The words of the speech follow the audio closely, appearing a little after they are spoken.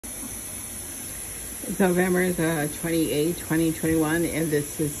It's November the 28th, 2021, and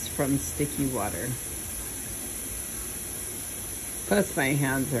this is from Sticky Water. Plus my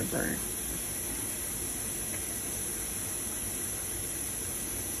hands are burnt.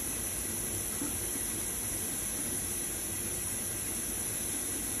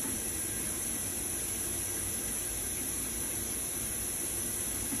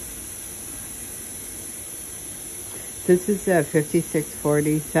 This is at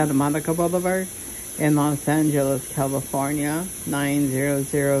 5640 Santa Monica Boulevard in Los Angeles, California,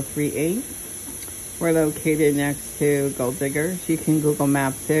 90038. We're located next to Gold Diggers. You can Google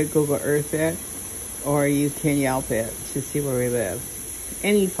Maps it, Google Earth it, or you can Yelp it to see where we live.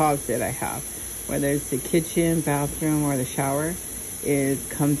 Any faucet I have, whether it's the kitchen, bathroom, or the shower, it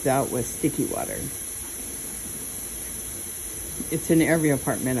comes out with sticky water. It's in every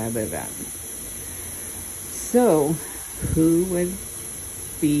apartment I live at. So, who would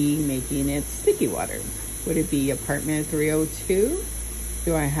be making it sticky water? Would it be apartment 302?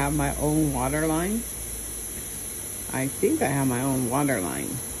 Do I have my own water line? I think I have my own water line.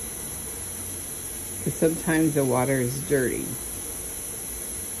 Because sometimes the water is dirty.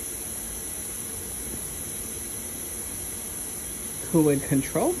 Who would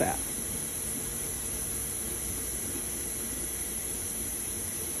control that?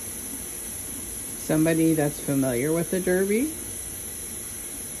 Somebody that's familiar with the Derby?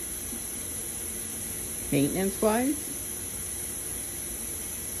 Maintenance-wise?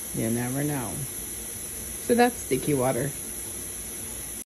 You never know. So that's sticky water.